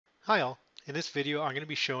Hi all, in this video I'm going to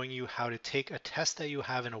be showing you how to take a test that you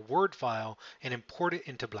have in a Word file and import it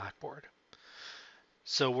into Blackboard.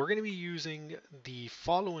 So we're going to be using the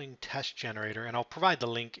following test generator, and I'll provide the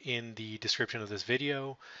link in the description of this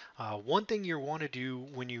video. One thing you want to do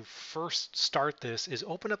when you first start this is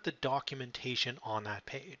open up the documentation on that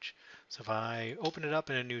page. So if I open it up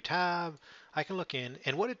in a new tab, I can look in,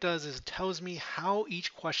 and what it does is it tells me how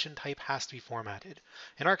each question type has to be formatted.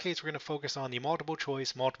 In our case, we're going to focus on the multiple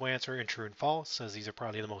choice, multiple answer, and true and false, as these are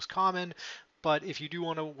probably the most common. But if you do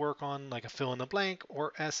want to work on like a fill in the blank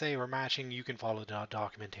or essay or matching, you can follow the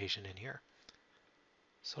documentation in here.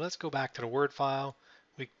 So let's go back to the Word file,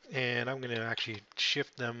 and I'm going to actually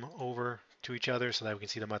shift them over to each other so that we can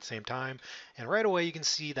see them at the same time. And right away you can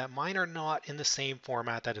see that mine are not in the same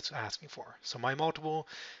format that it's asking for. So my multiple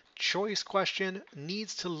choice question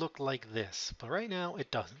needs to look like this, but right now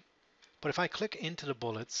it doesn't. But if I click into the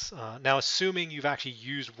bullets, now assuming you've actually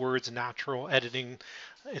used Word's natural editing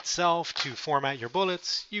itself to format your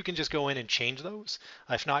bullets, you can just go in and change those.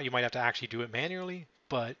 If not, you might have to actually do it manually.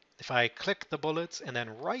 But if I click the bullets and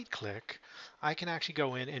then right click, I can actually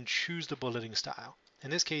go in and choose the bulleting style.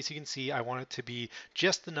 In this case, you can see I want it to be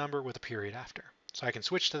just the number with a period after. So I can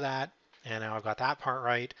switch to that, and now I've got that part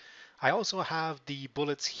right. I also have the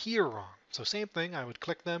bullets here wrong. So same thing, I would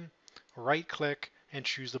click them, right click, and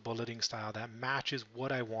choose the bulleting style that matches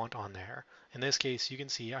what I want on there. In this case, you can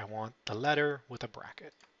see I want the letter with a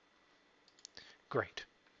bracket. Great.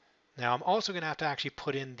 Now I'm also going to have to actually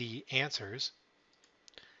put in the answers.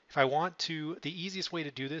 If I want to, the easiest way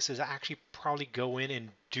to do this is actually probably go in and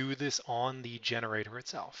do this on the generator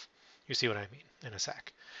itself. You see what I mean in a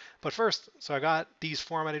sec. But first, so I got these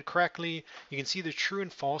formatted correctly. You can see the true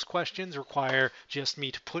and false questions require just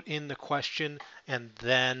me to put in the question and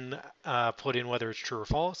then put in whether it's true or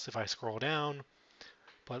false if I scroll down.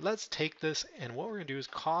 But let's take this, and what we're going to do is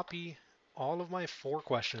copy all of my 4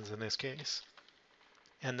 questions in this case,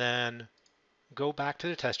 and then go back to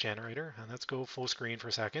the test generator, and let's go full screen for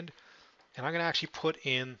a second. And I'm going to actually put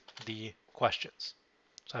in the questions.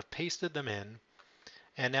 So I've pasted them in.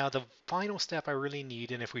 And now the final step I really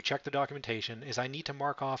need, and if we check the documentation, is I need to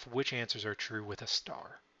mark off which answers are true with a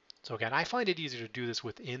star. So again, I find it easier to do this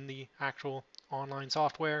within the actual online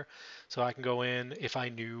software. So I can go in, if I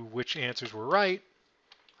knew which answers were right,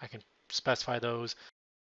 I can specify those.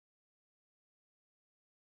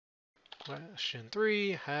 Question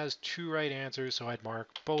 3 has 2 right answers, so I'd mark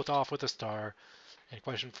both off with a star. And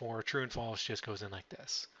question 4, true and false, just goes in like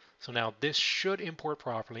this. So now this should import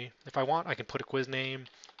properly. If I want, I can put a quiz name,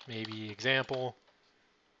 maybe example.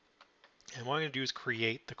 And what I'm going to do is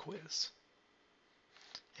create the quiz.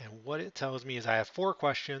 And what it tells me is I have 4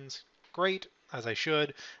 questions. Great, as I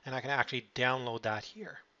should. And I can actually download that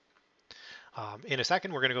here. In a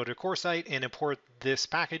second, we're going to go to the course site and import this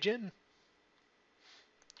package in.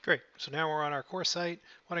 Great, so now we're on our course site.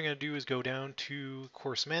 What I'm going to do is go down to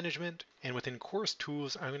course management, and within course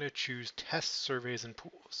tools, I'm going to choose test surveys and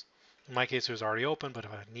pools. In my case, it was already open, but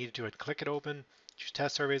if I needed to, I'd click it open, choose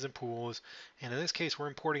test surveys and pools, and in this case, we're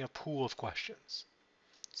importing a pool of questions.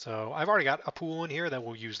 So I've already got a pool in here that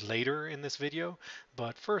we'll use later in this video,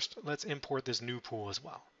 but first, let's import this new pool as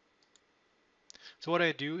well. So what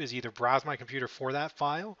I do is either browse my computer for that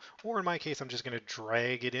file, or in my case, I'm just going to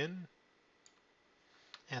drag it in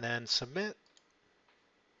and then submit.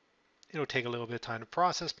 It'll take a little bit of time to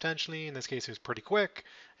process potentially. In this case, it was pretty quick,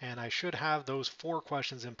 and I should have those 4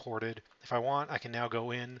 questions imported. If I want, I can now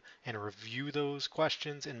go in and review those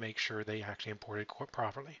questions and make sure they actually imported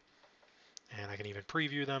properly. And I can even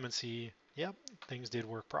preview them and see, yep, things did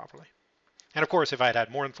work properly. And of course, if I had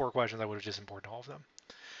had more than 4 questions, I would have just imported all of them.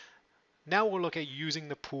 Now we'll look at using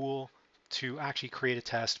the pool to actually create a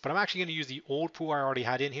test, but I'm actually going to use the old pool I already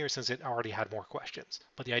had in here since it already had more questions,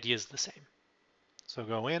 but the idea is the same. So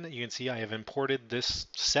go in, you can see I have imported this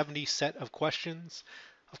 70 set of questions.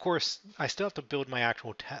 Of course, I still have to build my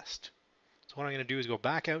actual test. So what I'm going to do is go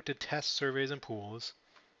back out to test surveys and pools,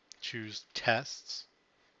 choose tests.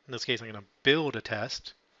 In this case, I'm going to build a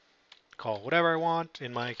test, call it whatever I want.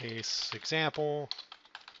 In my case, example.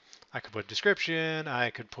 I could put description,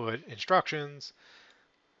 I could put instructions,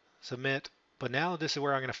 submit. But now this is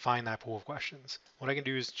where I'm going to find that pool of questions. What I can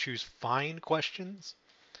do is choose find questions,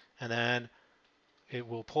 and then it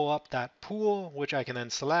will pull up that pool, which I can then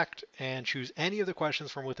select and choose any of the questions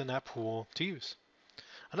from within that pool to use.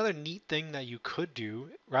 Another neat thing that you could do,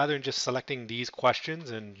 rather than just selecting these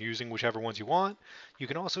questions and using whichever ones you want, you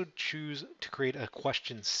can also choose to create a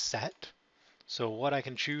question set. So what I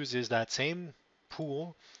can choose is that same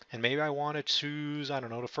pool, and maybe I want to choose, I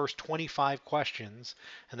don't know, the first 25 questions.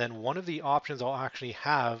 And then one of the options I'll actually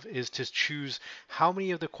have is to choose how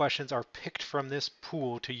many of the questions are picked from this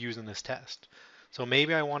pool to use in this test. So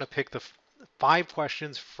maybe I want to pick the 5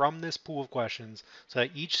 questions from this pool of questions so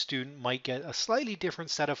that each student might get a slightly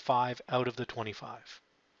different set of 5 out of the 25.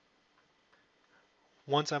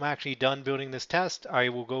 Once I'm actually done building this test, I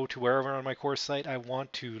will go to wherever on my course site I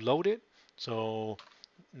want to load it. So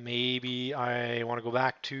maybe I want to go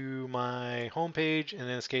back to my home page, and in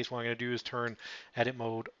this case what I'm going to do is turn edit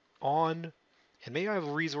mode on, and maybe I have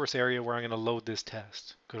a resource area where I'm going to load this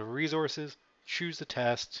test. Go to resources, choose the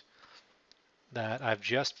test that I've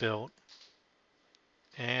just built,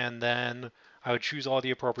 and then I would choose all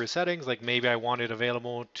the appropriate settings, like maybe I want it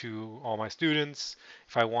available to all my students,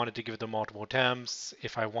 if I wanted to give them multiple attempts,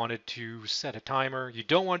 if I wanted to set a timer. You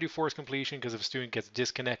don't want to do forced completion because if a student gets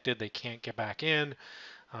disconnected, they can't get back in.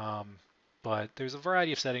 Um, but there's a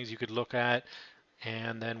variety of settings you could look at,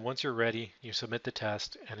 and then once you're ready, you submit the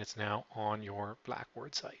test, and it's now on your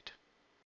Blackboard site.